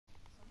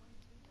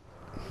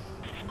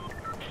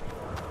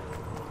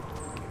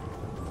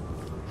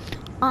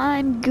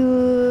I'm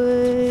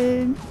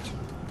good.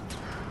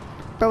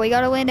 Bro, we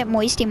gotta land at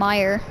Moisty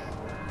Mire.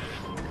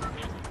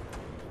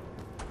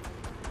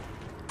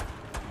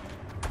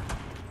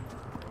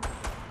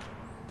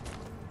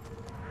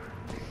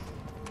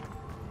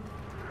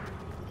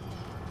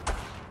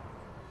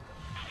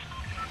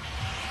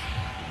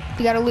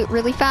 You gotta loot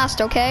really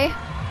fast, okay?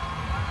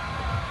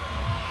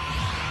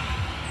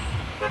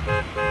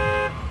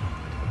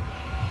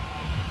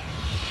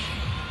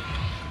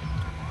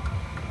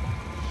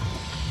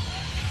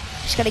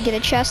 Just gotta get a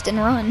chest and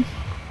run.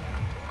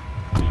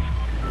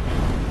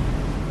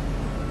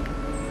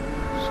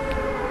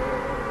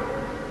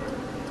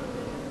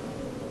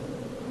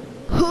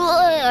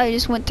 I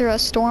just went through a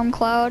storm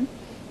cloud.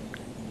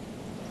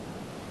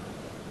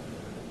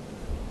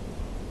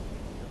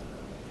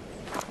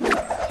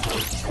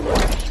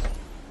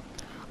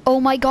 Oh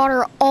my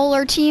god, all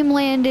our team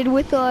landed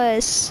with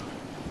us.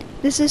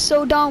 This is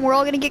so dumb. We're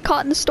all gonna get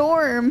caught in the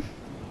storm.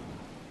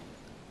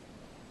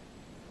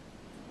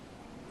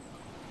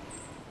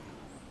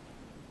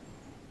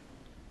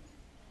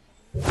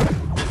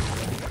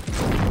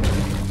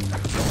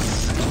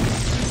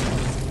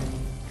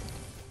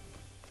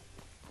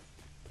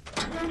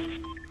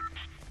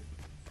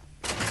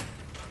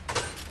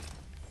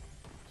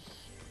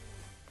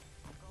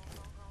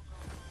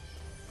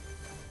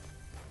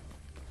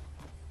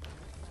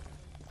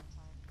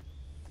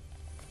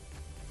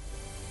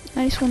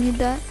 I just won't need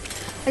that.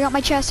 I got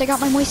my chest. I got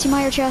my Moisty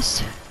Mire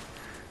chest.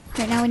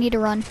 Right now we need to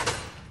run.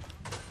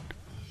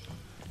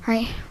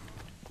 Alright.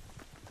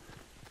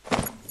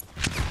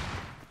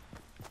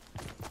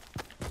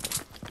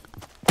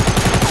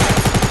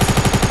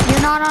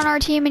 You're not on our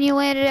team and you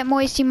landed at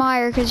Moisty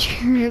Mire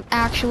because you're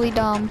actually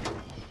dumb.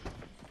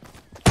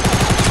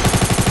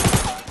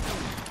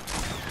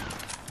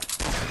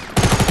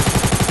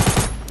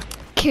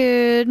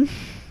 Kid.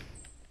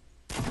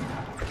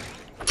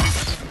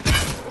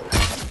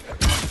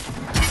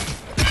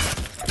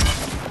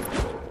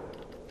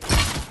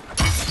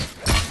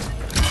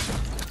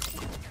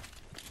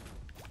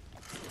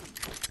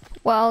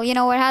 Well, you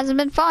know, it hasn't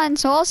been fun,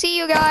 so I'll see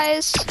you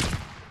guys.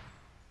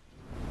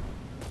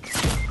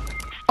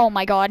 Oh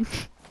my god.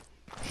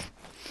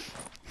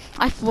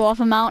 I flew off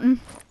a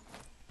mountain.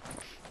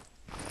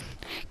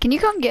 Can you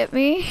come get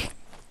me?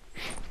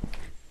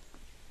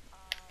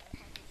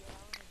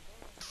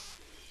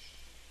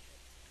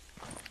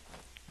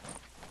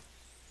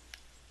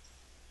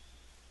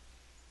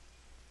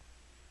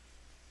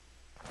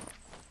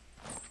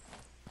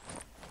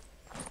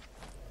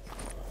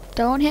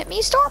 Don't hit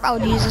me, storm. Oh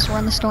Jesus, we're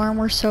in the storm.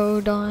 We're so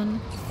done.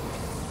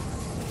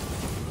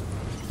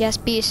 Yes,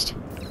 beast.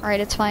 All right,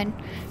 it's fine.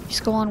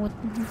 Just go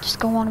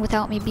on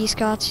without me. Beast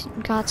got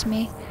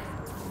me.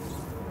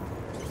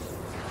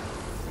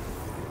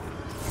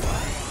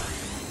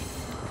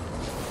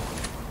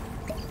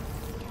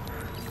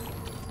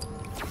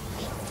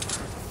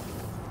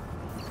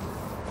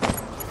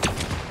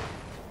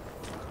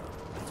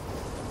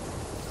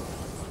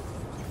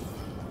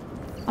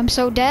 I'm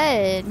so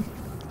dead.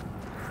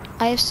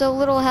 I have so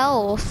little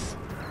health.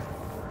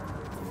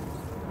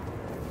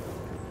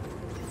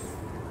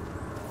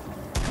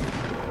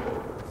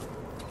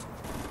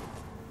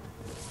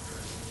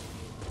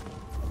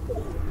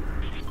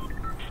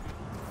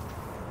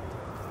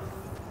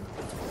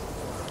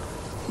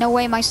 No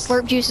way, my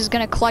slurp juice is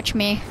gonna clutch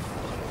me.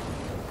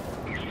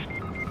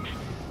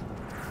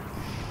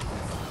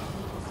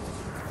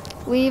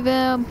 Leave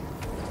him.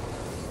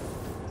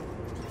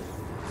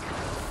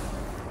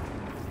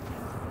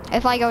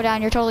 If I go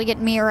down, you're totally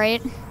getting me,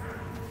 right?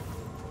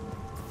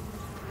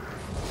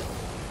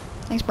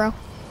 Thanks, bro.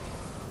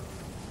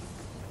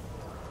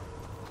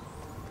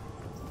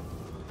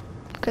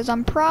 Because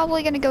I'm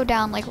probably gonna go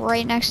down, like,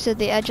 right next to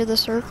the edge of the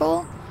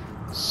circle.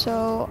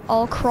 So,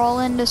 I'll crawl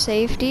into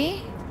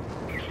safety.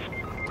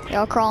 Yeah,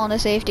 I'll crawl into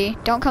safety.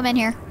 Don't come in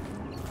here.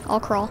 I'll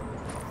crawl.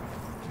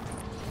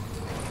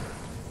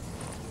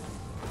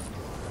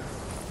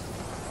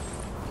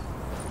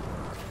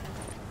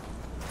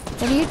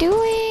 What are you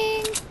doing?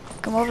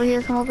 Come over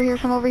here, come over here,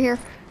 come over here.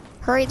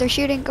 Hurry, they're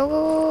shooting. Go,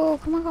 go, go.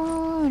 Come on, come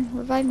on.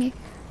 Revive me.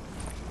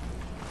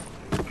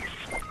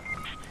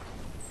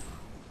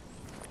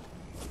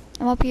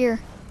 I'm up here.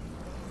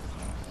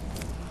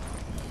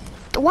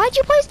 Why'd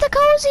you place the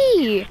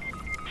cozy?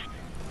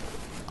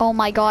 Oh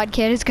my god,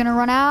 kid, it's gonna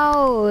run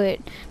out.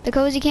 The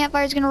cozy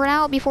campfire is gonna run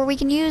out before we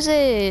can use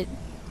it.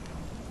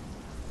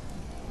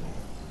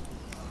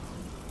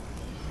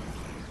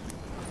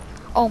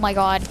 Oh my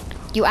god,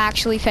 you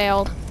actually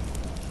failed.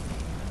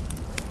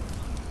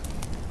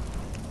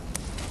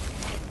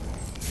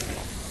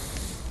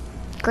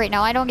 Great,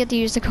 now I don't get to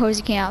use the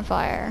cozy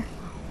campfire.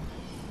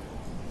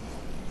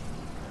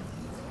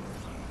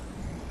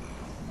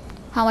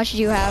 How much do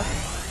you have?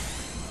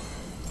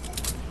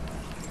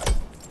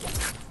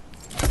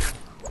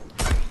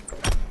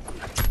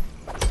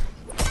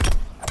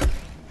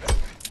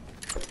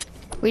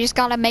 We just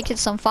gotta make it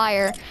some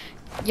fire.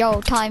 Yo,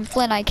 Time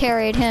Flynn, I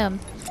carried him.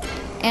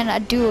 And a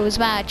duos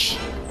match.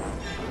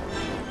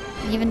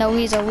 Even though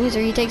he's a loser,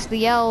 he takes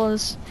the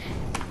L's.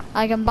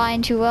 I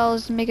combine two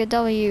L's to make a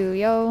W,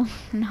 yo.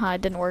 Nah,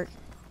 it didn't work.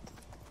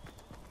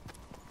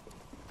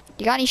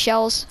 You got any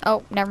shells?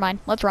 Oh, never mind.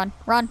 Let's run.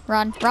 Run,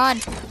 run, run,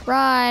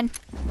 run.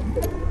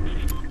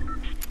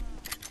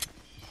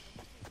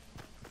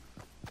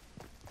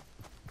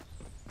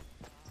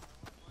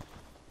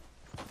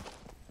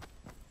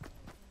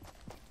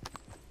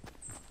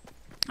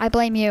 I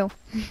blame you.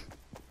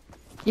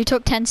 You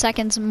took 10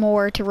 seconds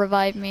more to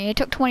revive me. It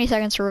took 20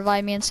 seconds to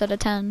revive me instead of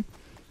 10.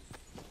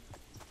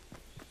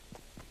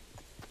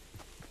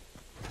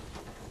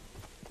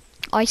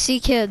 I see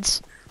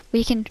kids.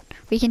 We can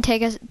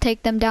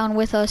take them down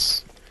with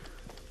us.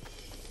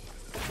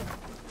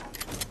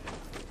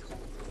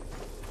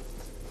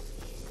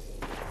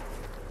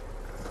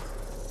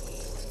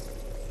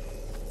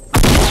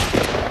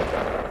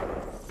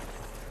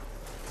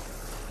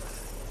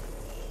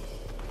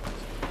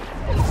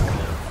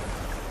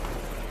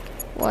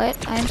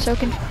 What? I am so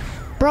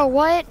Bro,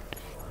 what?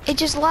 It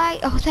just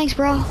lagged. Oh, thanks,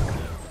 bro.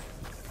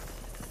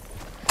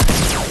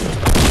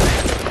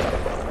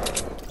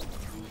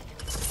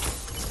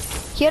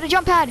 He had a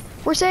jump pad.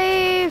 We're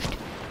saved.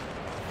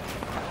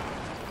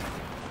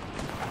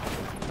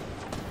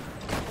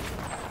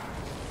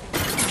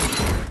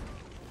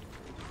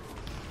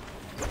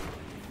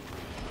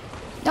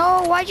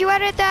 No, why'd you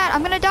edit that?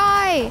 I'm gonna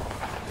die.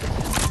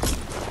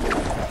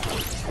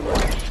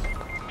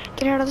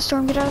 Get out of the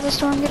storm, get out of the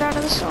storm, get out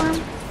of the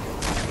storm.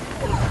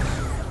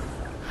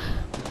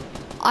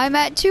 I'm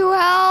at 2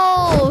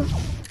 health.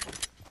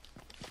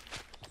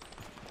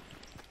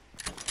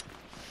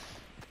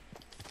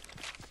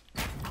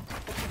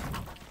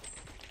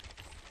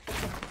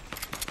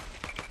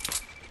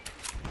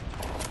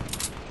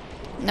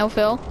 No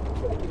fill.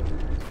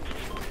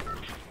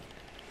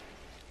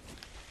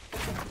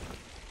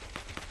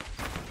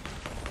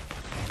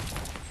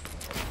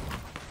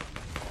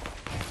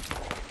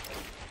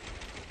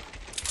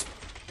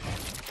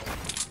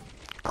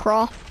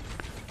 Crawl.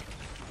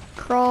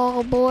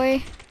 Crawl,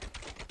 boy.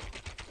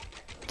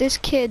 This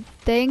kid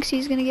thinks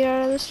he's gonna get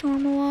out of the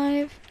storm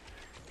alive.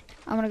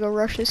 I'm gonna go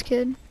rush this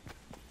kid.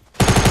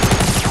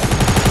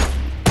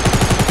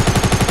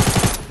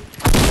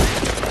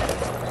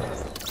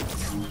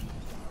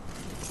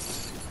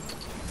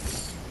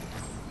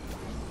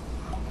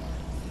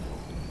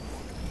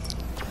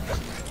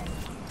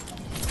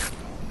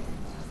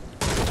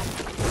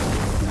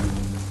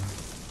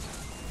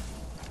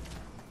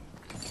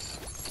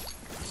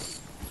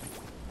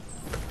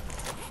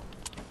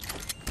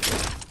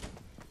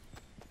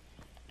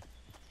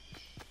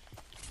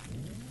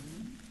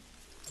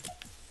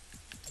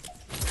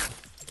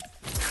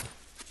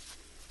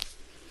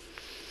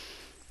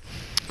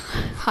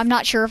 I'm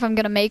not sure if I'm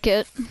gonna make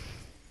it.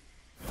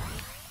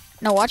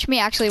 No, watch me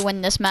actually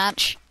win this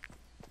match.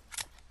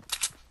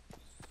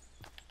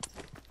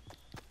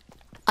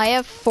 I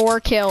have 4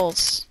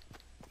 kills.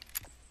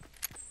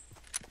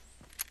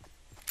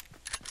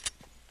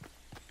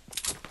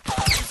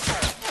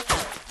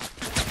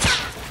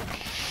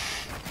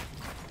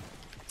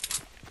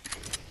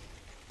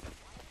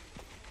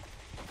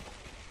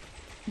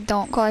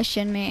 Don't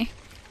question me.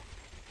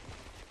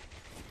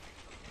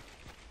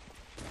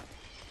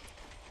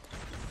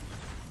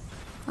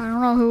 I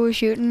don't know who was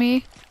shooting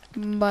me,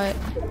 but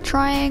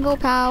triangle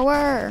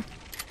power.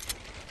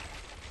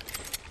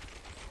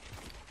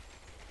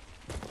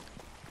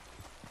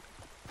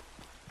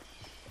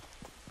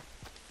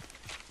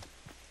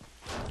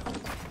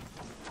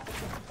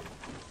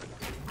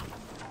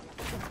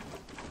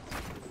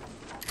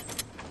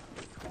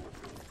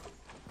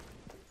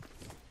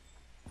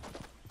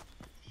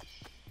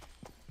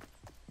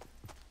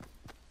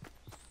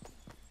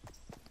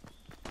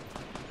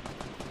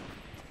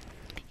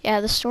 Yeah,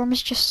 the storm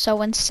is just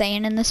so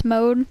insane in this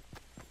mode.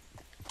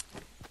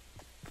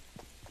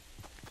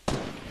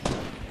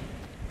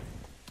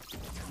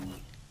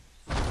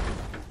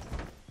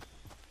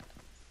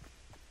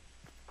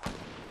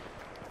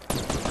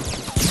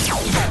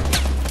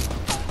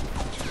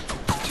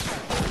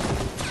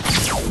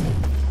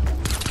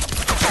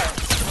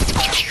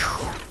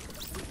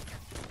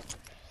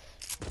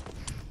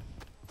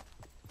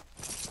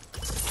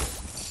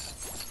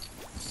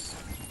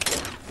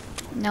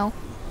 No.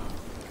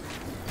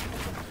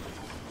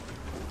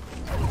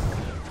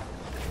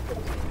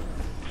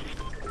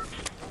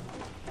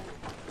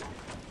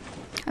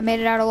 I made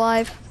it out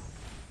alive.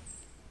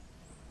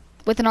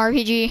 With an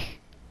RPG.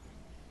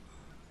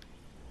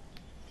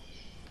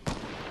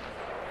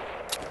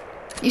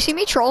 You see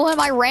me troll him?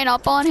 I ran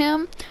up on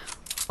him.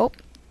 Oh,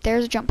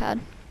 there's a jump pad.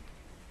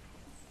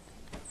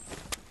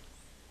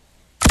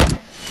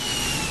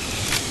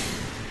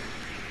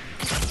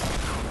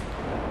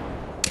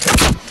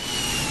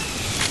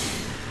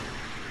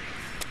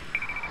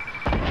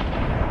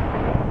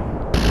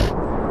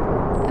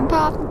 And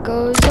pop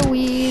goes the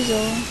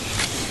weasel.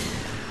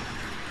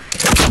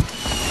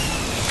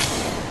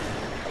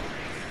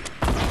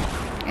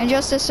 In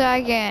just a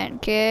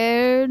second,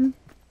 kid.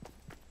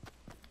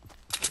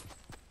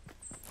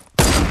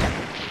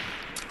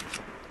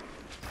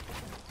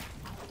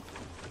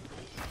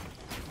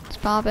 It's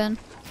poppin'.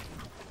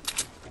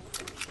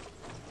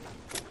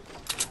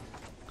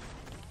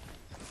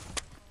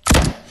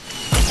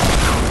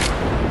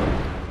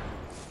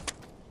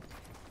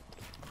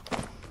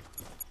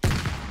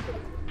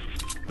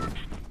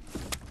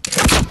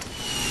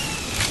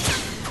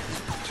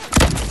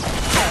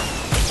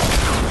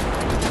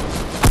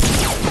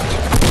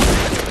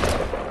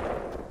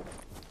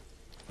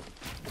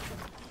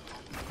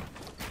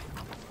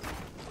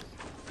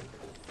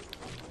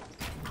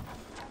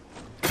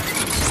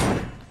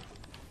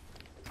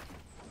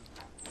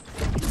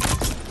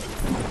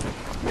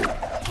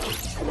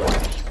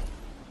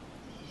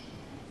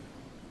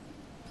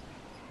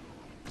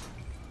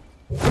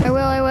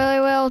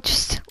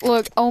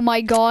 Look, oh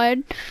my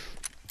god.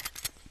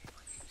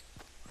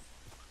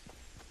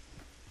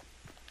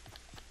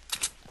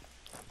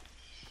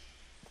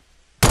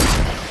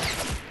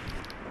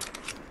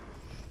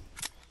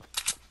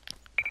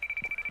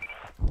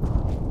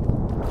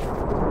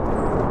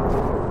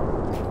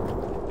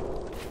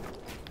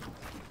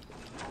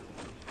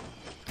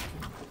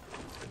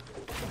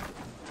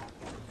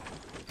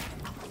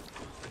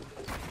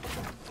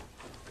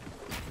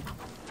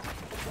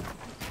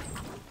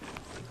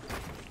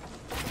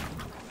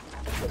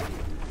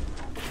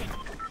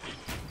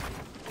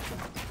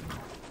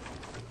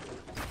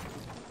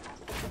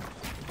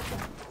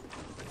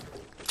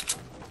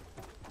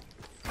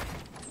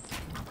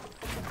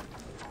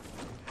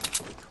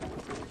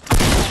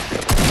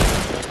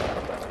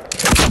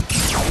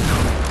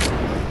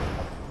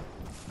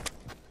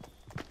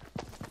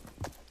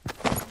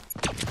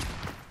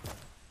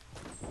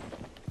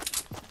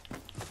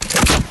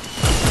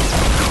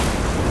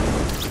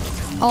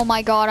 Oh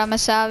my god, I'm a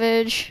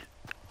savage.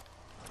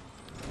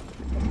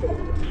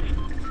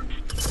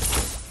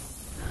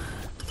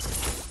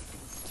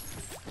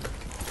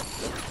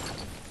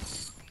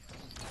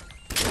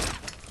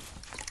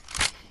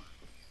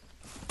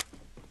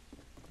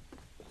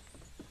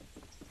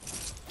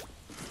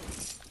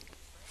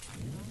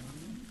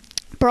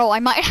 Bro, I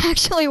might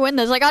actually win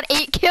this. I got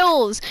 8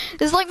 kills.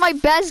 This is like my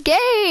best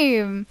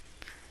game.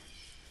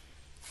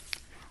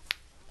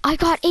 I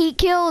got 8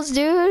 kills,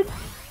 dude.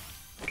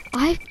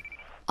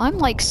 I'm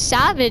like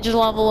savage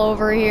level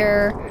over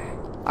here.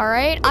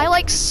 Alright? I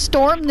like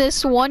stormed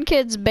this one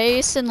kid's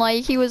base and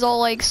like he was all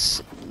like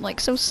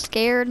so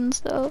scared and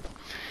stuff.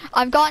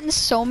 I've gotten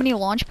so many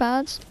launch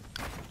pads.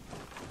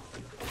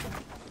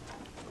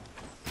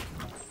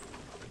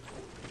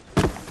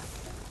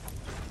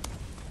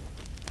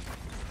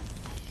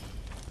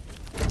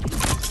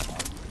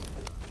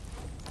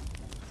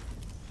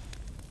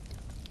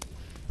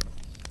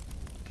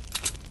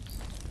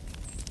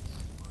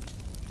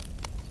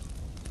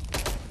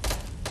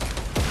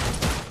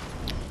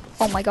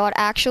 Oh my god,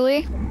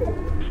 actually?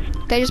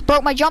 They just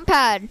broke my jump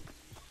pad.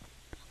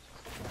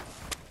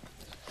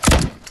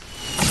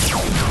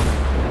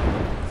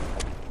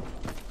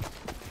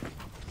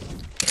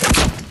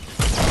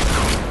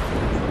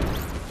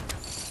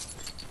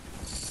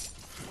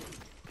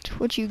 That's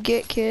what you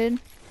get, kid.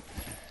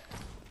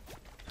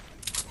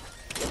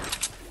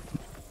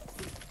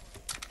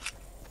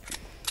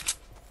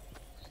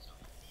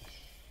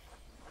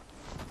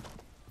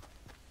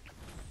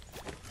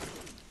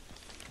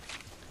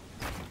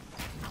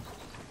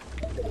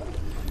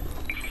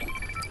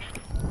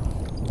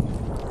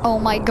 Oh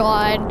my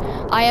god,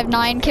 I have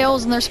 9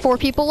 kills and there's 4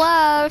 people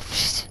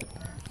left.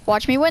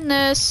 Watch me win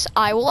this.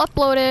 I will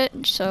upload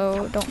it,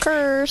 so don't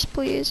curse,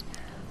 please.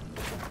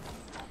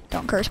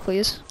 Don't curse,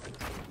 please.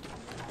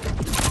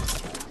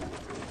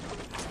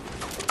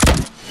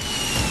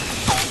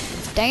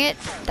 Dang it,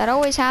 that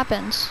always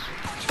happens.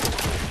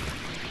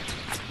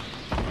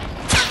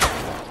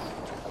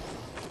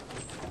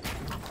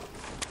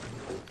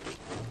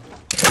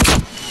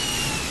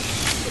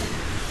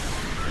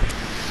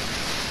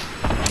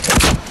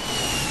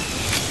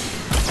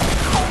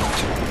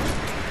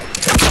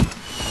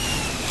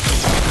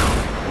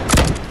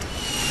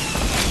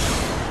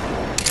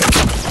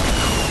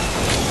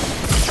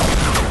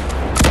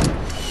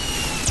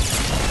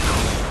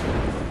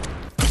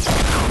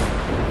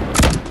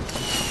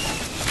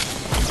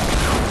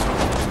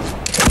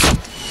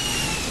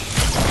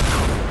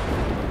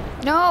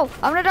 No,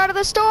 I'm gonna die to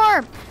the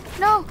storm.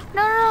 No,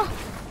 no, no,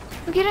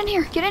 no. Get in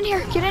here, get in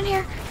here, get in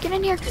here, get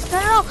in here.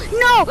 No,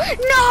 no, no,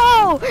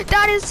 no!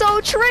 That is so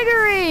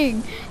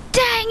triggering.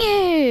 Dang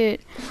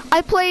it!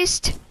 I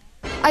placed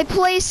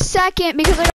second because I